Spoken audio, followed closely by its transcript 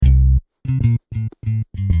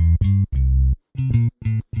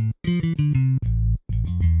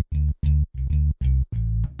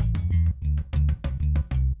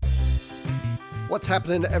What's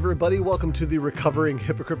happening, everybody? Welcome to the Recovering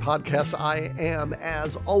Hypocrite Podcast. I am,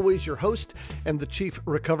 as always, your host and the chief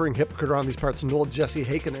recovering hypocrite around these parts, Noel Jesse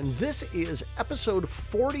Haken, and this is episode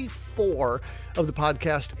 44 of the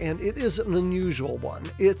podcast, and it is an unusual one.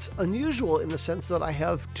 It's unusual in the sense that I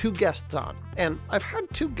have two guests on, and I've had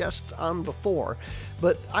two guests on before,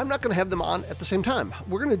 but I'm not going to have them on at the same time.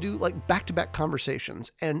 We're going to do like back-to-back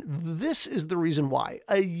conversations, and this is the reason why.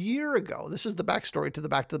 A year ago, this is the backstory to the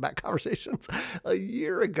back-to-back conversations. A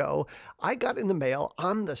year ago, I got in the mail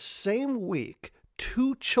on the same week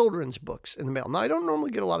two children's books in the mail. Now, I don't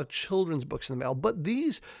normally get a lot of children's books in the mail, but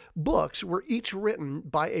these books were each written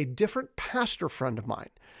by a different pastor friend of mine.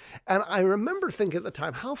 And I remember thinking at the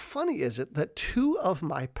time, how funny is it that two of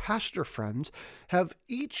my pastor friends have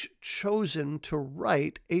each chosen to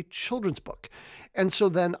write a children's book? And so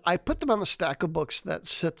then I put them on the stack of books that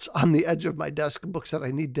sits on the edge of my desk, books that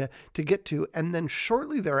I need to get to. And then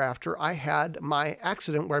shortly thereafter, I had my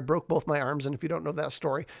accident where I broke both my arms. And if you don't know that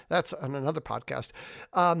story, that's on another podcast.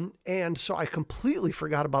 And so I completely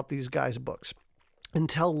forgot about these guys' books.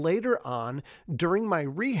 Until later on, during my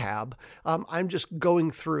rehab, I'm just going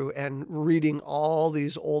through and reading all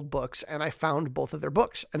these old books, and I found both of their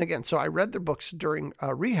books. And again, so I read their books during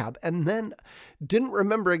rehab, and then didn't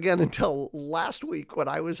remember again until last week when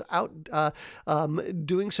I was out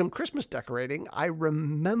doing some Christmas decorating. I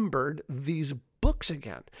remembered these books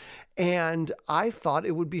again. And I thought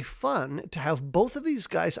it would be fun to have both of these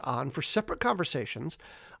guys on for separate conversations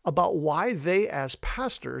about why they, as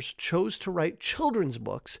pastors, chose to write children's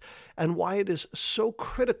books and why it is so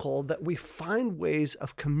critical that we find ways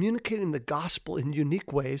of communicating the gospel in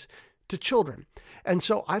unique ways to children. And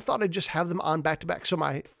so I thought I'd just have them on back to back. So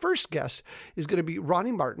my first guest is going to be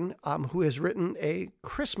Ronnie Martin, who has written a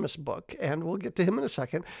Christmas book, and we'll get to him in a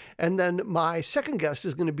second. And then my second guest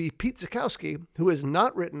is going to be Pete Zakowski, who has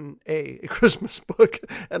not written a Christmas book,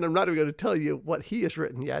 and I'm not even going to tell you what he has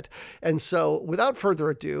written yet. And so without further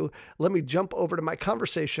ado, let me jump over to my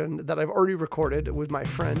conversation that I've already recorded with my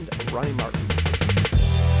friend Ronnie Martin.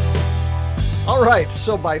 All right,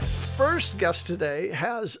 so my first guest today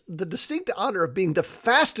has the distinct honor of being the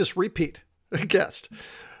fastest repeat guest.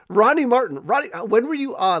 Ronnie Martin. Ronnie, when were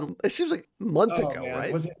you on? It seems like a month ago, man.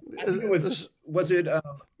 right? Was it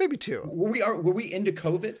maybe two? Were we into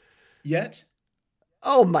COVID yet?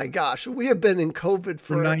 Oh my gosh, we have been in COVID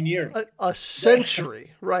for 9 years, a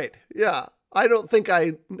century, right? Yeah. I don't think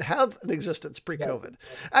I have an existence pre-COVID.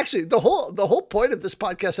 Actually, the whole point of this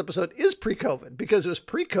podcast episode is pre-COVID, because it was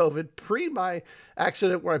pre-COVID, pre my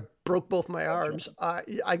accident where I broke both my arms.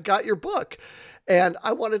 I got your book, and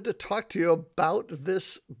I wanted to talk to you about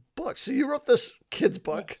this book. So you wrote this kid's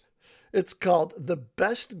book. Yes. It's called The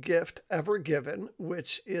Best Gift Ever Given,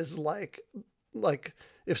 which is like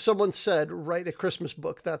if someone said, write a Christmas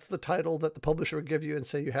book, that's the title that the publisher would give you and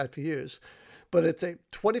say you had to use. But it's a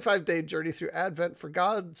 25-day journey through Advent for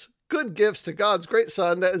God's good gifts to God's great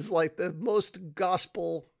son. That is like the most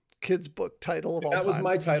gospel kids book title of all time. That was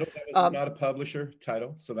my title. That was not a publisher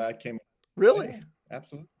title. So that came. Really? Yeah,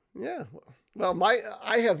 absolutely. Yeah. Well,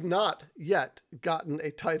 I have not yet gotten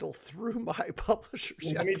a title through my publishers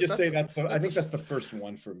yet. Let me just say that I think that's the first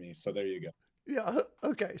one for me. So there you go. Yeah.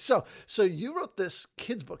 Okay. So you wrote this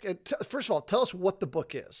kids book, and first of all, tell us what the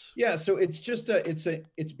book is. Yeah. So it's just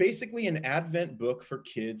it's basically an Advent book for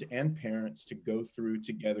kids and parents to go through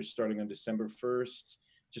together, starting on December 1st,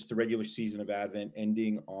 just the regular season of Advent,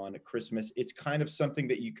 ending on Christmas. It's kind of something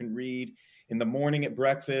that you can read in the morning at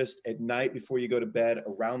breakfast, at night before you go to bed,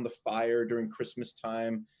 around the fire during Christmas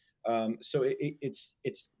time. So it's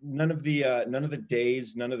none of the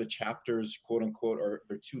days, none of the chapters, quote unquote,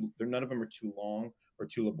 none of them are too long or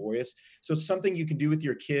too laborious. So it's something you can do with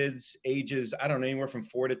your kids, ages, I don't know, anywhere from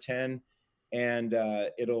 4 to 10. And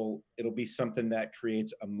it'll be something that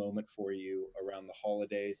creates a moment for you around the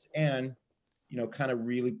holidays, and kind of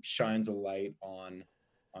really shines a light on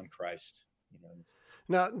Christ.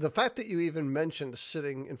 Now, the fact that you even mentioned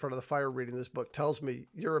sitting in front of the fire reading this book tells me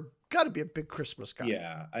you're got to be a big Christmas guy.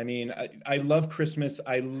 Yeah. I mean, I love Christmas.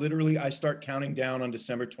 I start counting down on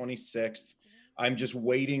December 26th. I'm just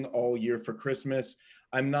waiting all year for Christmas.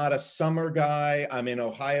 I'm not a summer guy. I'm in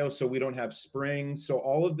Ohio, so we don't have spring. So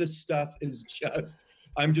all of this stuff is just,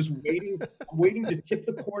 I'm just waiting to tip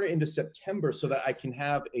the corner into September so that I can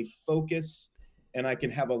have a focus and I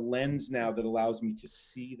can have a lens now that allows me to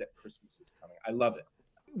see that Christmas is coming. I love it.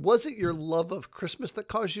 Was it your love of Christmas that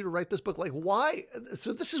caused you to write this book? Like, why?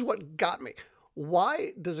 So this is what got me.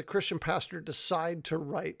 Why does a Christian pastor decide to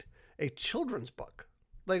write a children's book?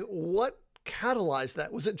 Like, what catalyzed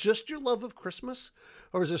that? Was it just your love of Christmas,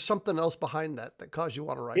 or was there something else behind that that caused you to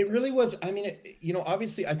want to write It this? really was. I mean,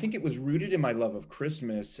 obviously, I think it was rooted in my love of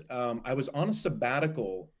Christmas. I was on a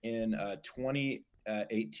sabbatical in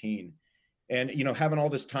 2018, and having all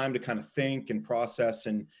this time to kind of think and process,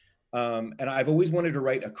 and I've always wanted to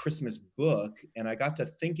write a Christmas book, and I got to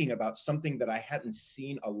thinking about something that I hadn't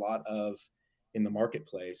seen a lot of in the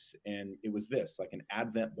marketplace, and it was this, like an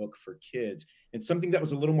Advent book for kids, and something that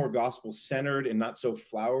was a little more gospel centered and not so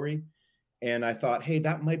flowery. And I thought, hey,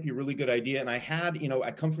 that might be a really good idea. And I had,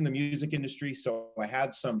 I come from the music industry, so I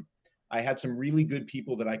had some really good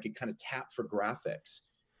people that I could kind of tap for graphics.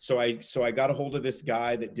 So I got a hold of this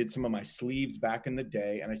guy that did some of my sleeves back in the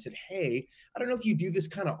day, and I said, hey, I don't know if you do this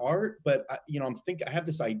kind of art, but I have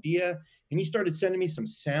this idea. And he started sending me some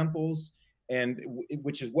samples, and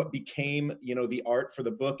which is what became, the art for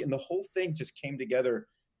the book. And the whole thing just came together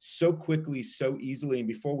so quickly, so easily. And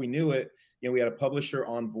before we knew it, we had a publisher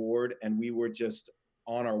on board, and we were just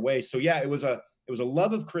on our way. So yeah, it was a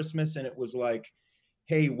love of Christmas, and it was like,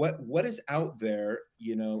 hey, what is out there,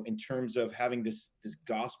 in terms of having this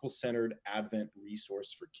gospel-centered Advent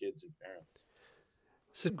resource for kids and parents.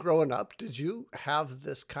 So growing up, did you have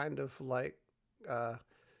this kind of like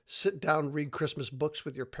sit down, read Christmas books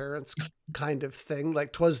with your parents kind of thing?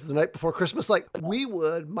 Like 'Twas the Night Before Christmas? Like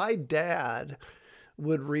my dad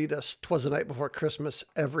would read us 'Twas the Night Before Christmas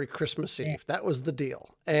every Christmas Eve. That was the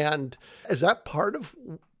deal. And is that part of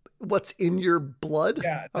what's in your blood?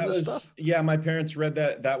 Yeah, stuff? Yeah, my parents read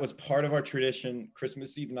that. That was part of our tradition.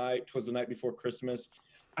 Christmas Eve night, 'Twas the Night Before Christmas.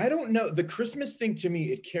 I don't know. The Christmas thing, to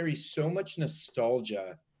me, it carries so much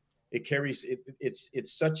nostalgia. It carries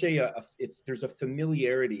it's such there's a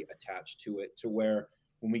familiarity attached to it, to where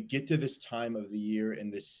when we get to this time of the year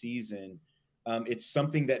and this season, it's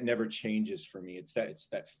something that never changes for me. It's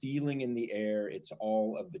that feeling in the air. It's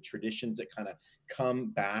all of the traditions that kind of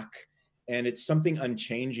come back, and it's something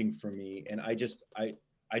unchanging for me. And I just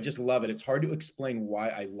love it. It's hard to explain why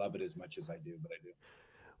I love it as much as I do, but I do.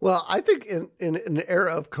 Well, I think in an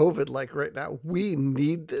era of COVID, like right now, we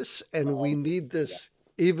need this, and we need this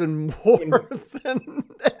even more than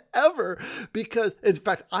ever, because in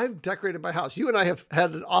fact, I've decorated my house. You and I have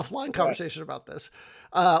had an offline conversation about this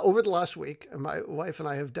over the last week, and my wife and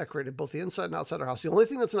I have decorated both the inside and outside our house. The only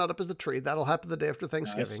thing that's not up is the tree. That'll happen the day after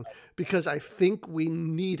Thanksgiving, because I think we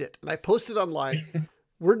need it. And I posted online,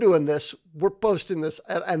 we're doing this, we're posting this,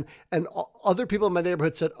 and other people in my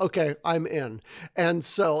neighborhood said, okay, I'm in. And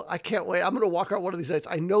so I can't wait. I'm going to walk out one of these nights.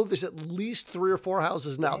 I know there's at least 3 or 4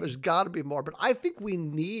 houses now. There's got to be more, but I think we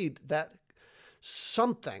need that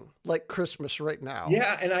something like Christmas right now.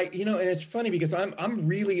 Yeah. And and it's funny because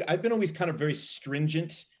I've been always kind of very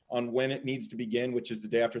stringent on when it needs to begin, which is the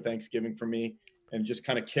day after Thanksgiving for me, and just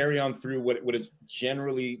kind of carry on through what is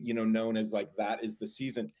generally, known as like, that is the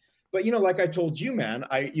season. But, like I told you, man,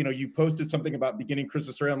 you posted something about beginning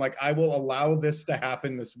Christmas early. I'm like, I will allow this to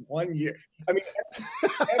happen this one year. I mean,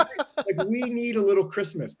 like, we need a little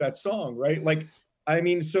Christmas, that song, right? Like, I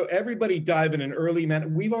mean, so everybody dive in an early,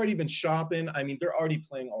 man. We've already been shopping. I mean, they're already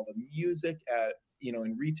playing all the music at,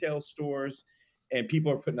 in retail stores, and people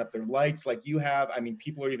are putting up their lights like you have. I mean,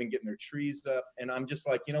 people are even getting their trees up, and I'm just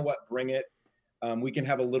like, you know what, bring it. We can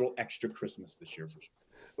have a little extra Christmas this year for sure.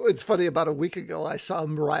 It's funny, about a week ago, I saw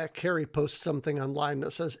Mariah Carey post something online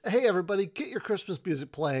that says, hey, everybody, get your Christmas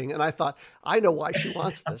music playing. And I thought, I know why she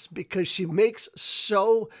wants this, because she makes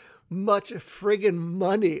so much friggin'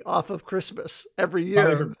 money off of Christmas every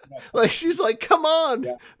year. Like, she's like, come on,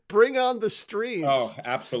 bring on the streams. Oh,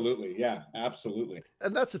 absolutely. Yeah, absolutely.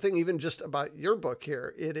 And that's the thing, even just about your book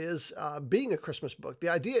here. It is being a Christmas book. The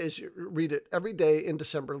idea is you read it every day in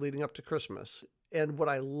December leading up to Christmas. And what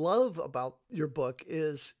I love about your book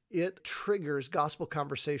is it triggers gospel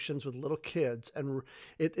conversations with little kids. And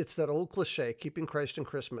it's that old cliche, keeping Christ in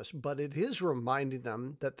Christmas, but it is reminding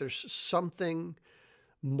them that there's something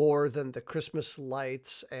more than the Christmas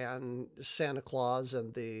lights and Santa Claus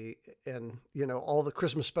and all the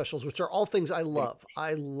Christmas specials, which are all things I love.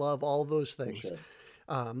 I love all those things. Sure.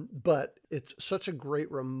 But it's such a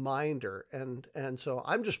great reminder. And so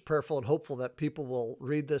I'm just prayerful and hopeful that people will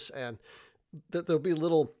read this, and that there'll be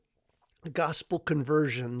little gospel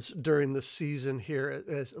conversions during the season here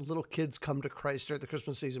as little kids come to Christ during the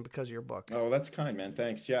Christmas season because of your book. Oh, that's kind, man.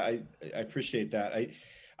 Thanks. Yeah, I appreciate that.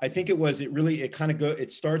 I think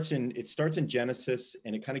it starts in Genesis,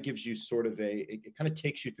 and it kind of gives you sort of it kind of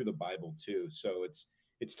takes you through the Bible too. So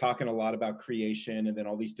it's talking a lot about creation, and then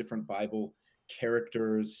all these different Bible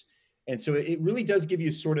characters. And so it really does give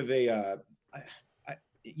you sort of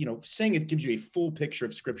saying it gives you a full picture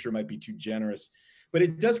of Scripture might be too generous, but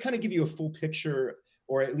it does kind of give you a full picture,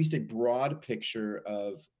 or at least a broad picture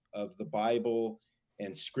of the Bible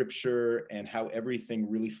and scripture and how everything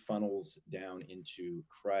really funnels down into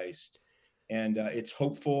Christ. And it's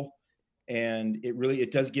hopeful, and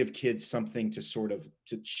it does give kids something to sort of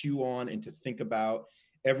to chew on and to think about.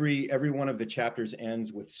 Every one of the chapters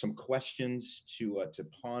ends with some questions to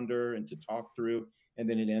ponder and to talk through, and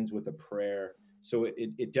then it ends with a prayer. So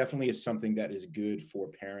it definitely is something that is good for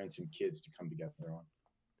parents and kids to come together on.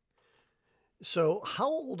 So how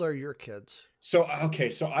old are your kids? So,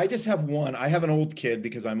 okay. So I just have one. I have an old kid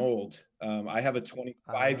because I'm old. I have a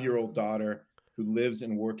 25-year-old daughter who lives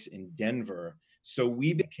and works in Denver. So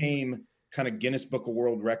we became kind of Guinness Book of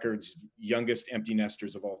World Records youngest empty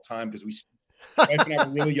nesters of all time, because my wife and I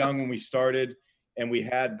were really young when we started, and we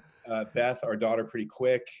had Beth, our daughter, pretty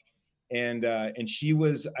quick. And she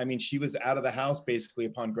was out of the house basically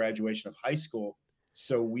upon graduation of high school.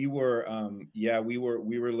 So we were a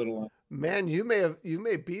little. Man, you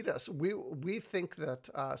may beat us. We think that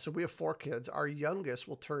so we have 4 kids. Our youngest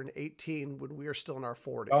will turn 18 when we are still in our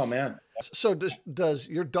 40s. Oh man! So does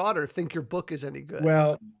your daughter think your book is any good?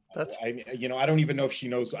 Well, I don't even know if she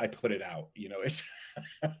knows I put it out. It's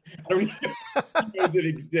I don't even know if she knows it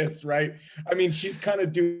exists, right? I mean, she's kind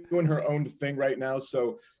of doing her own thing right now.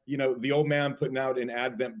 So the old man putting out an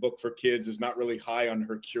Advent book for kids is not really high on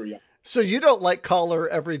her curiosity. So you don't call her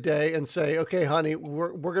every day and say, "Okay, honey,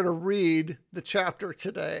 we're going to read the chapter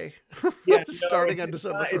today." Yeah, starting on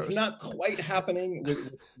December 1st. It's not quite happening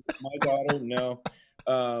with my daughter, no.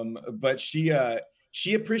 But she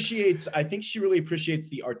appreciates. I think she really appreciates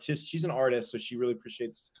the artist. She's an artist, so she really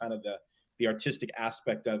appreciates kind of the artistic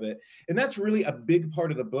aspect of it. And that's really a big part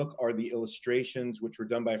of the book, are the illustrations, which were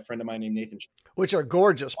done by a friend of mine named Nathan. Which are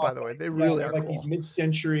gorgeous, by the way. They really are like cool. These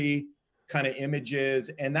mid-century kind of images.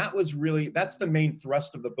 And that's the main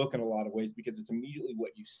thrust of the book in a lot of ways, because it's immediately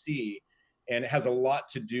what you see. And it has a lot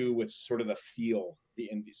to do with sort of the feel,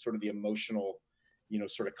 sort of the emotional,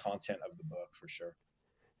 sort of content of the book, for sure.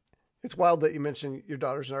 It's wild that you mentioned your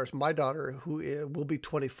daughter's an artist. My daughter, who will be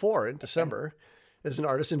 24 in December, is an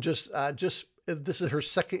artist, and just this is her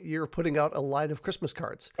second year putting out a line of Christmas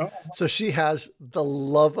cards. Oh. So she has the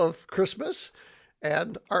love of Christmas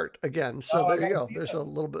and art again. So there you go. There's a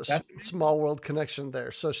little bit of small world connection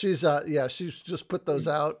there. So she's just put those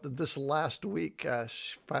out this last week.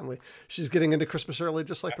 She's getting into Christmas early,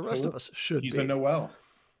 just like the rest of us should be. She's a Noel.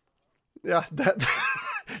 Yeah,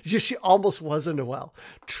 she almost was a Noel.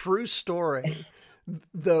 True story.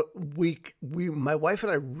 My wife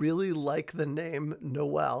and I really like the name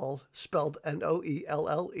Noelle, spelled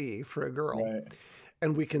Noelle for a girl. Right.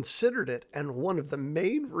 And we considered it. And one of the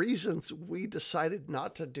main reasons we decided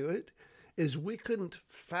not to do it is we couldn't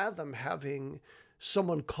fathom having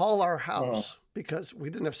someone call our house because we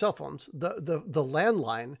didn't have cell phones, the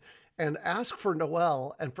landline, and ask for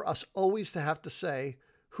Noelle, and for us always to have to say,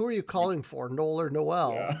 "Who are you calling for, Noel or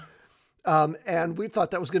Noelle?" Yeah. And we thought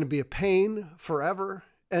that was going to be a pain forever.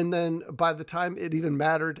 And then by the time it even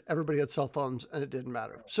mattered, everybody had cell phones and it didn't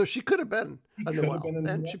matter. So she could have been a Noelle,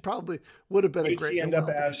 and she probably would have been a great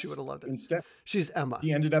Noelle. She would have loved it. Instead, she's Emma.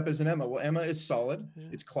 She ended up as an Emma. Well, Emma is solid. Yeah.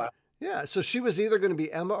 It's classic. Yeah. So she was either going to be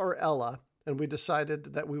Emma or Ella. And we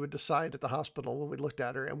decided that we would decide at the hospital when we looked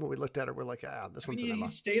at her. And when we looked at her, we're like, this one's an Emma.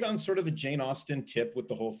 You stayed on sort of the Jane Austen tip with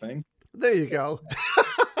the whole thing. There you go.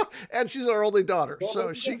 And she's our only daughter,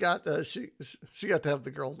 so she got she got to have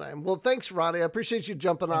the girl name. Well, thanks, Ronnie. I appreciate you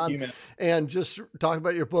jumping on and just talking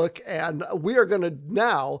about your book. And we are going to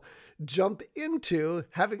now jump into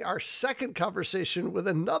having our second conversation with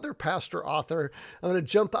another pastor author. I'm going to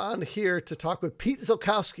jump on here to talk with Pete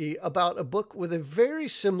Ziolkowski about a book with a very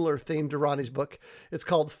similar theme to Ronnie's book. It's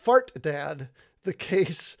called Fart Dad: The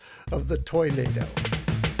Case of the Toynado.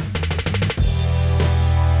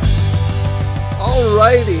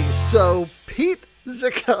 Alrighty, so Pete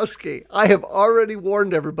Ziolkowski, I have already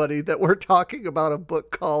warned everybody that we're talking about a book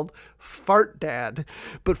called Fart Dad.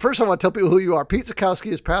 But first I want to tell people who you are. Pete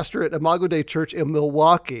Ziolkowski is pastor at Imago Dei Church in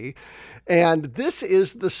Milwaukee. And this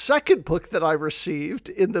is the second book that I received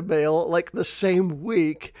in the mail the same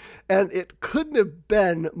week. And it couldn't have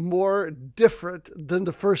been more different than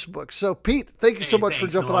the first book. So Pete, thank you so much for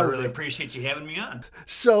jumping on. I really appreciate you having me on.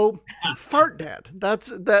 So Fart Dad,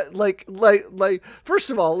 first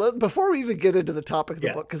of all, before we even get into the topic of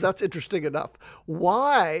the book, because that's interesting enough,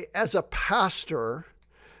 why as a pastor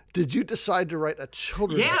did you decide to write a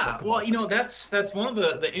children's book? Yeah, well, that's one of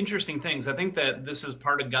the interesting things. I think that this is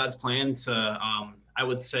part of God's plan to, I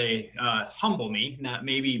would say, humble me, not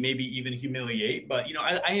maybe even humiliate. But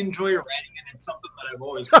I enjoy writing, and it's something that I've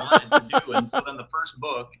always wanted to do. And so then the first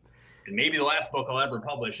book, and maybe the last book I'll ever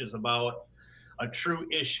publish, is about a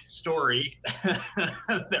true-ish story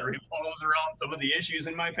that revolves around some of the issues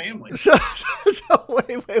in my family. So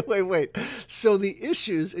wait. So the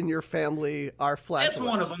issues in your family are flatulence. That's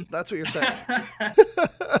one of them. That's what you're saying.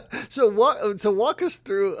 So walk us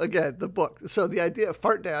through again the book. So the idea of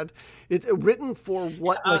Fart Dad, it's written for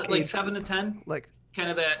what, like 7 to 10, like kind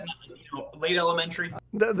of that, late elementary.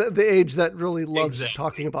 The age that really loves Exactly.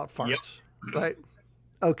 talking about farts, Yep. right?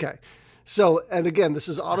 Okay. So, and again, this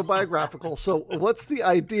is autobiographical. So what's the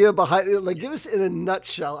idea behind it? Like, give us in a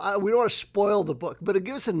nutshell. We don't want to spoil the book, but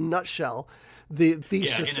give us a nutshell the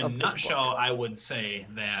thesis in a of this nutshell, book. I would say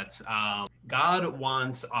that God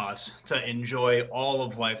wants us to enjoy all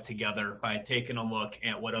of life together by taking a look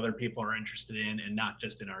at what other people are interested in and not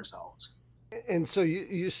just in ourselves. And so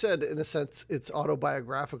you said, in a sense, it's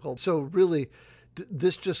autobiographical. So really,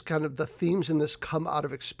 this just kind of the themes in this come out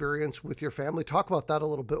of experience with your family. Talk about that a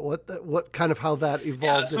little bit. What kind of how that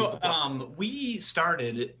evolved. Yeah, so we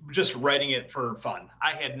started just writing it for fun.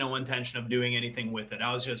 I had no intention of doing anything with it.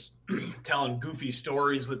 I was just telling goofy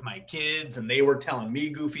stories with my kids, and they were telling me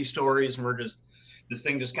goofy stories, and this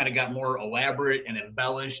thing just kind of got more elaborate and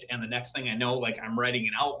embellished. And the next thing I know, like, I'm writing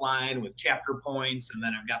an outline with chapter points, and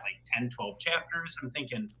then I've got like 10, 12 chapters. And I'm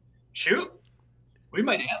thinking, shoot, we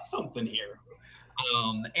might have something here.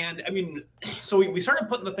 And I mean, so we started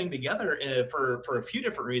putting the thing together for a few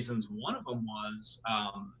different reasons. One of them was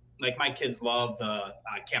like, my kids love the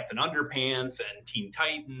Captain Underpants and Teen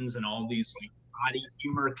Titans and all these like body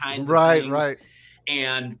humor kinds of things. Right.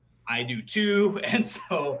 And I do too. And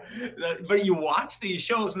so, but you watch these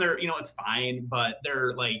shows and they're, it's fine, but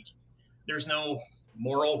they're like, there's no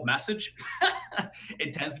moral message.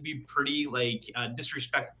 It tends to be pretty like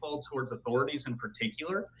disrespectful towards authorities in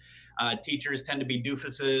particular. Teachers tend to be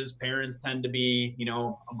doofuses, parents tend to be,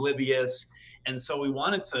 oblivious. And so we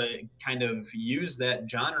wanted to kind of use that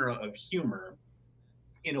genre of humor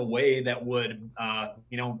in a way that would,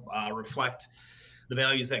 reflect the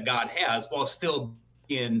values that God has, while still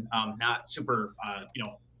being not super, I don't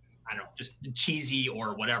know, just cheesy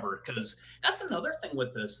or whatever. Because that's another thing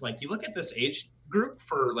with this. Like, you look at this age group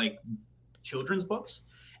for like children's books,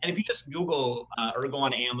 and if you just Google or go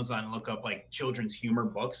on Amazon and look up like children's humor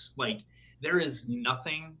books, like, there is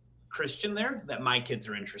nothing Christian there that my kids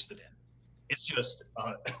are interested in. It's just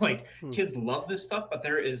kids love this stuff, but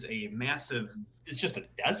there is it's just a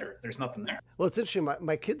desert. There's nothing there. Well, it's interesting.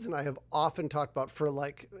 My kids and I have often talked about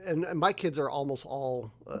and my kids are almost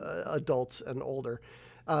all adults and older.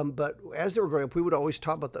 But as they were growing up, we would always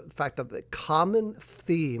talk about the fact that the common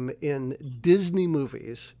theme in Disney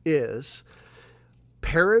movies is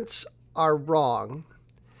parents are wrong,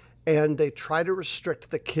 and they try to restrict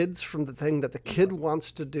the kids from the thing that the kid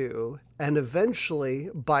wants to do. And eventually,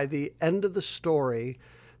 by the end of the story,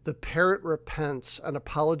 the parent repents and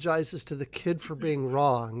apologizes to the kid for being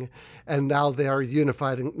wrong, and now they are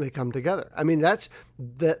unified and they come together. I mean, that's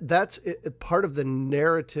part of the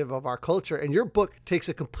narrative of our culture. And your book takes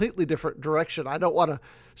a completely different direction. I don't want to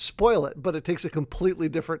spoil it, but it takes a completely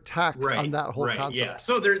different tack on that whole concept. Yeah.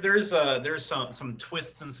 So there's some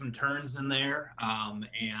twists and some turns in there,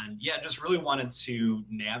 and yeah, just really wanted to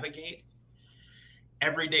navigate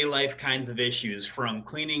everyday life kinds of issues, from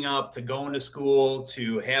cleaning up to going to school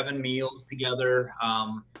to having meals together,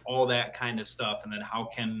 all that kind of stuff. And then how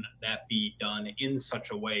can that be done in such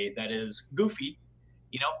a way that is goofy,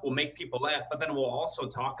 will make people laugh, but then we'll also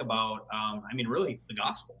talk about, really the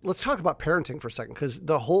gospel. Let's talk about parenting for a second, because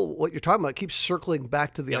what you're talking about keeps circling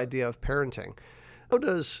back to the idea of parenting. How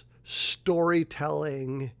does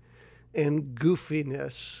storytelling and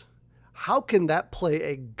goofiness, how can that play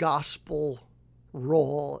a gospel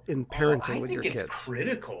role in parenting with your kids? I think it's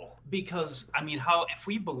critical, because if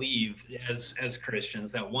we believe as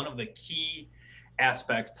Christians that one of the key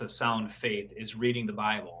aspects to sound faith is reading the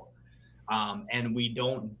Bible, and we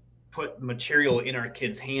don't put material in our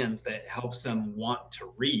kids' hands that helps them want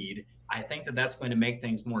to read, I think that that's going to make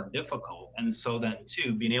things more difficult. And so then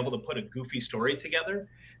too, being able to put a goofy story together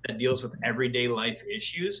that deals with everyday life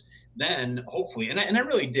issues, then hopefully, and I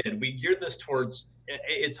really did, we geared this towards,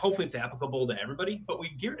 hopefully it's applicable to everybody, but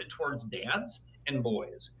we geared it towards dads and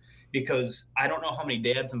boys, because I don't know how many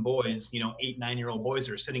dads and boys, 8, 9-year-old boys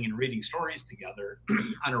are sitting and reading stories together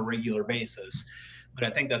on a regular basis. But I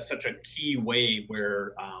think that's such a key way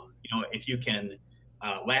where, if you can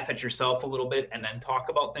laugh at yourself a little bit and then talk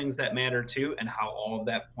about things that matter too, and how all of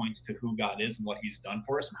that points to who God is and what he's done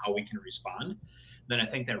for us and how we can respond, then I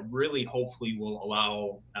think that really hopefully will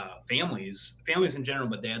allow families in general,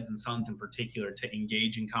 but dads and sons in particular, to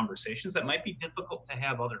engage in conversations that might be difficult to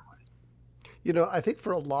have otherwise. I think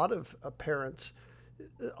for a lot of parents,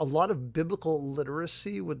 a lot of biblical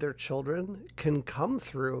literacy with their children can come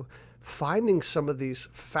through finding some of these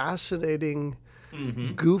fascinating,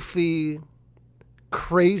 goofy,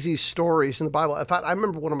 crazy stories in the Bible. In fact, I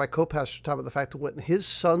remember one of my co-pastors talking about the fact that when his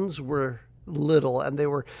sons were little and they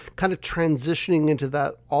were kind of transitioning into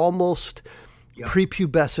that almost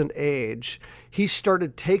prepubescent age, he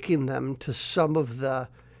started taking them to some of the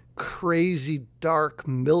crazy, dark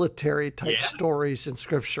military type stories in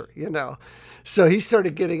Scripture, So he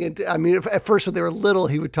started getting into, I mean, at first when they were little,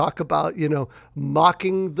 he would talk about,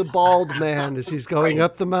 mocking the bald man as he's going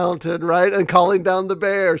up the mountain, right? And calling down the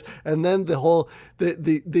bears. And then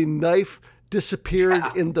the knife disappeared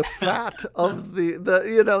in the fat of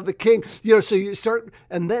the king, so you start,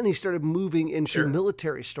 and then he started moving into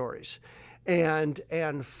military stories and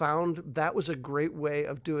found that was a great way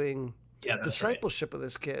of doing discipleship with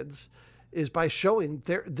his kids, is by showing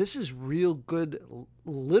this is real good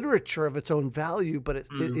literature of its own value, but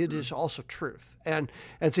it is also truth. And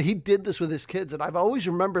so he did this with his kids. And I've always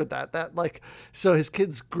remembered that so his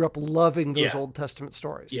kids grew up loving those Old Testament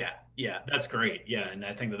stories. Yeah, that's great. Yeah. And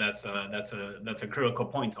I think that's a critical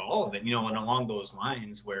point to all of it, and along those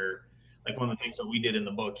lines where, like, one of the things that we did in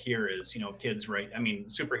the book here is, kids, right? I mean,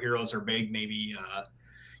 superheroes are big, maybe,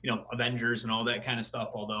 Avengers and all that kind of stuff.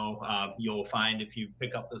 Although you'll find if you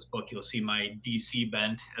pick up this book, you'll see my DC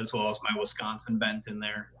bent as well as my Wisconsin bent in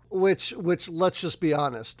there. Which let's just be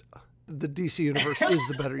honest, the DC universe is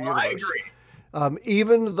the better universe. I agree.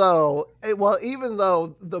 Even though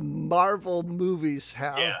the Marvel movies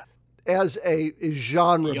have, as a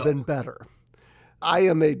genre, been better. I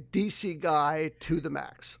am a DC guy to the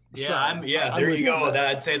max. Yeah, so there you go.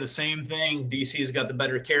 I'd say the same thing. DC's got the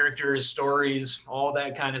better characters, stories, all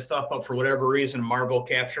that kind of stuff. But for whatever reason, Marvel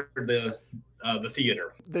captured the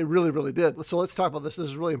theater. They really, really did. So let's talk about this. This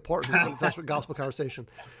is really important when it talks about gospel conversation.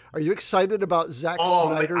 Are you excited about Zack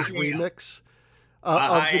Snyder's remix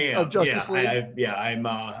of Justice League?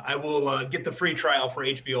 I will get the free trial for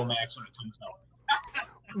HBO Max when it comes out.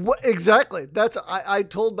 What exactly? I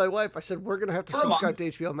told my wife, I said, we're going to have to subscribe to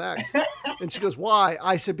HBO Max. And she goes, why?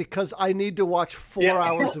 I said, because I need to watch 4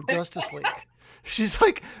 hours of Justice League. She's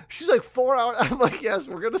like 4 hours. I'm like, yes,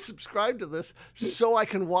 we're going to subscribe to this so I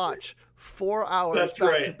can watch 4 hours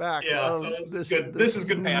back to back. Yeah, so this is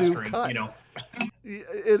good pastoring,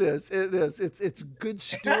 It is. It's good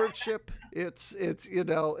stewardship. It's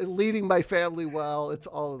leading my family well. It's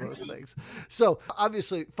all of those things. So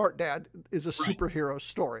obviously, Fart Dad is a superhero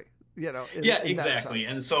story. Exactly.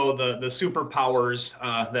 And so the superpowers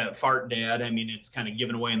that Fart Dad, I mean, it's kind of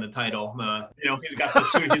given away in the title.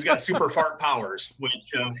 He's got super fart powers,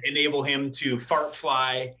 which enable him to fart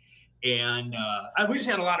fly. And we just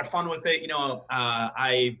had a lot of fun with it.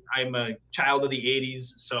 I'm a child of the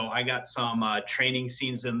 80s, so I got some training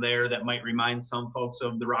scenes in there that might remind some folks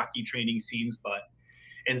of the Rocky training scenes, but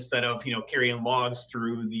instead of carrying logs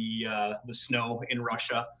through the snow in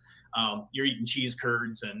Russia, you're eating cheese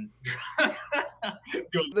curds and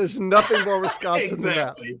there's nothing more Wisconsin than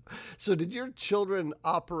that. So did your children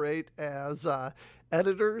operate as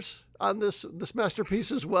editors on this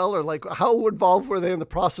masterpiece as well, or like how involved were they in the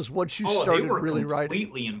process once you started really writing?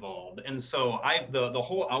 Completely involved. And so the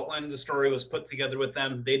whole outline of the story was put together with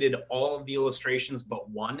them. They did all of the illustrations but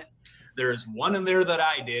one. There's one in there that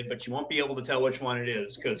I did, but you won't be able to tell which one it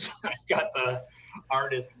is because I've got the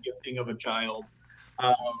artist gifting of a child.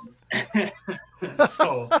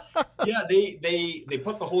 So yeah, they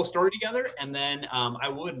put the whole story together, and then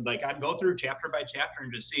I'd go through chapter by chapter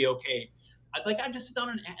and just see, okay, I'd just sit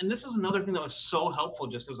down and this was another thing that was so helpful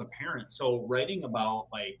just as a parent. So writing about,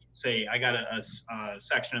 like, say I got a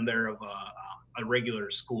section in there of a regular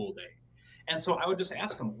school day, and so I would just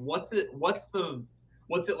ask them, what's it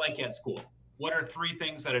like at school? What are 3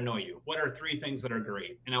 things that annoy you? What are 3 things that are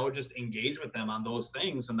great? And I would just engage with them on those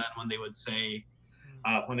things. And then when they would say,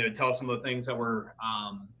 when they would tell some of the things that were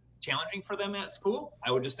challenging for them at school,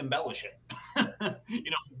 I would just embellish it,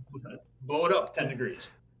 blow it up 10 degrees.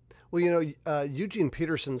 Well, Eugene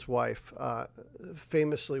Peterson's wife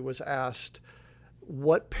famously was asked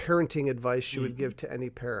what parenting advice she would give to any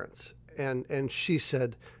parents. And she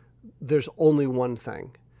said, there's only one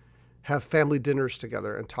thing: have family dinners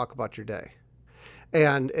together and talk about your day.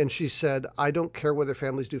 And she said, I don't care whether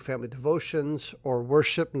families do family devotions or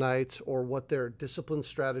worship nights or what their discipline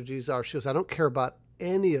strategies are. She goes, I don't care about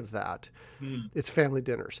any of that. It's family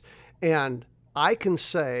dinners. And I can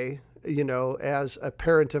say, as a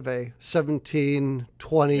parent of a 17,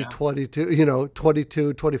 20, 22,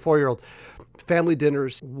 24-year-old, family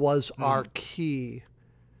dinners was our key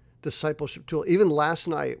discipleship tool. Even last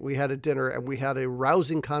night we had a dinner and we had a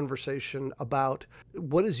rousing conversation about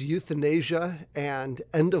what is euthanasia and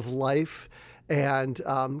end of life and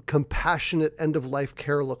compassionate end of life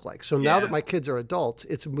care look like. So now that my kids are adults,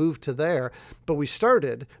 it's moved to there. But we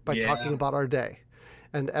started by talking about our day,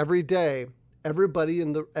 and every day, everybody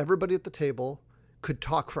at the table could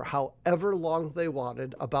talk for however long they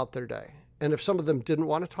wanted about their day. And if some of them didn't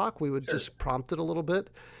want to talk, we would just prompt it a little bit.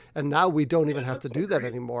 And now we don't even have to do that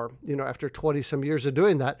anymore. You know, after 20 some years of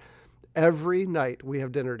doing that, every night we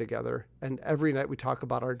have dinner together and every night we talk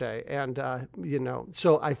about our day. And, you know,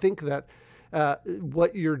 so I think that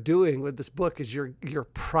what you're doing with this book is you're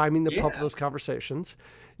priming the pump of those conversations.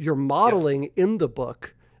 You're modeling in the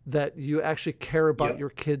book that you actually care about your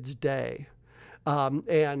kid's day.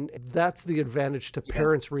 And that's the advantage to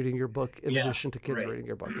parents reading your book in addition to kids reading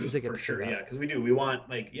your book. They get for to sure. see that. Yeah. Cause we want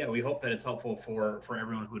we hope that it's helpful for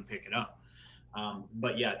everyone who would pick it up.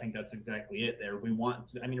 But yeah, I think that's exactly it there. We want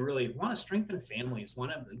to strengthen families,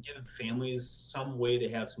 want to give families some way to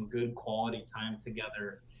have some good quality time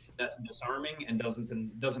together that's disarming and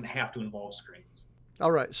doesn't have to involve screens.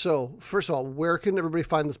 All right. So first of all, where can everybody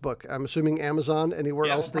find this book? I'm assuming Amazon, anywhere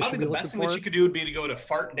else they should be looking for it? The best thing that you could do would be to go to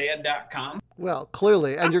fartdad.com. Well,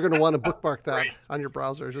 clearly, and you're going to want to bookmark that on your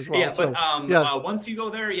browsers as well. Yeah, but once you go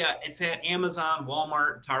there, it's at Amazon,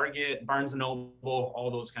 Walmart, Target, Barnes & Noble,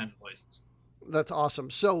 all those kinds of places. That's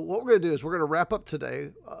awesome. So what we're going to do is we're going to wrap up today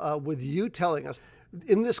with you telling us,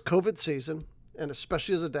 in this COVID season, and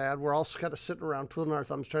especially as a dad, we're all kind of sitting around twiddling our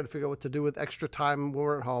thumbs trying to figure out what to do with extra time when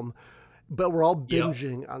we're at home, but we're all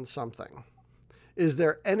binging on something. Is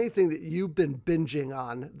there anything that you've been binging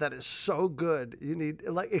on that is so good? You need,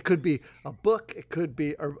 like, it could be a book, it could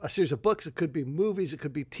be a series of books, it could be movies, it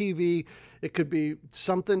could be TV, it could be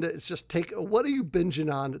something that's just what are you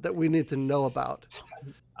binging on that we need to know about?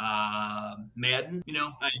 Madden,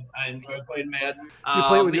 I enjoy playing Madden. Do you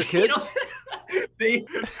play it with your kids? They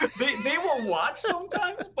will watch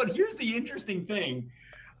sometimes, but here's the interesting thing.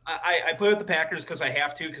 I play with the Packers because I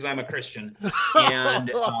have to, because I'm a Christian.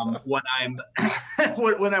 And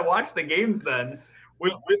when I watch the games then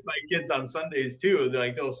with my kids on Sundays too,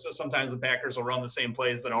 sometimes the Packers will run the same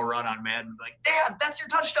plays that I'll run on Madden. Like, Dad, that's your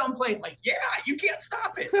touchdown play. I'm like, yeah, you can't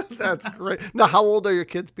stop it. That's great. Now, how old are your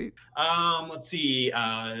kids, Pete? Let's see.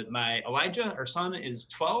 My Elijah, our son, is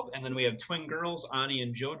 12, and then we have twin girls, Ani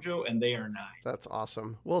and JoJo, and they are 9. That's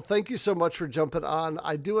awesome. Well, thank you so much for jumping on.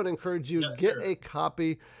 I do want to encourage you, get a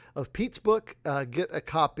copy of Pete's book, get a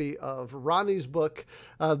copy of Ronnie's book.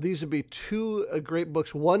 These would be two great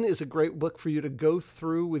books. One is a great book for you to go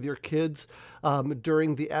through with your kids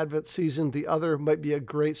during the Advent season. The other might be a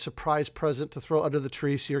great surprise present to throw under the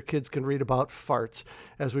tree so your kids can read about farts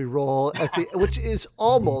as we roll which is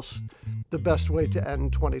almost the best way to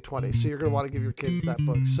end 2020. So you're going to want to give your kids that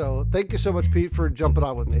book. So thank you so much, Pete, for jumping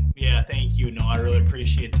on with me. Yeah, thank you. No, I really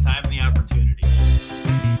appreciate the time and the opportunity.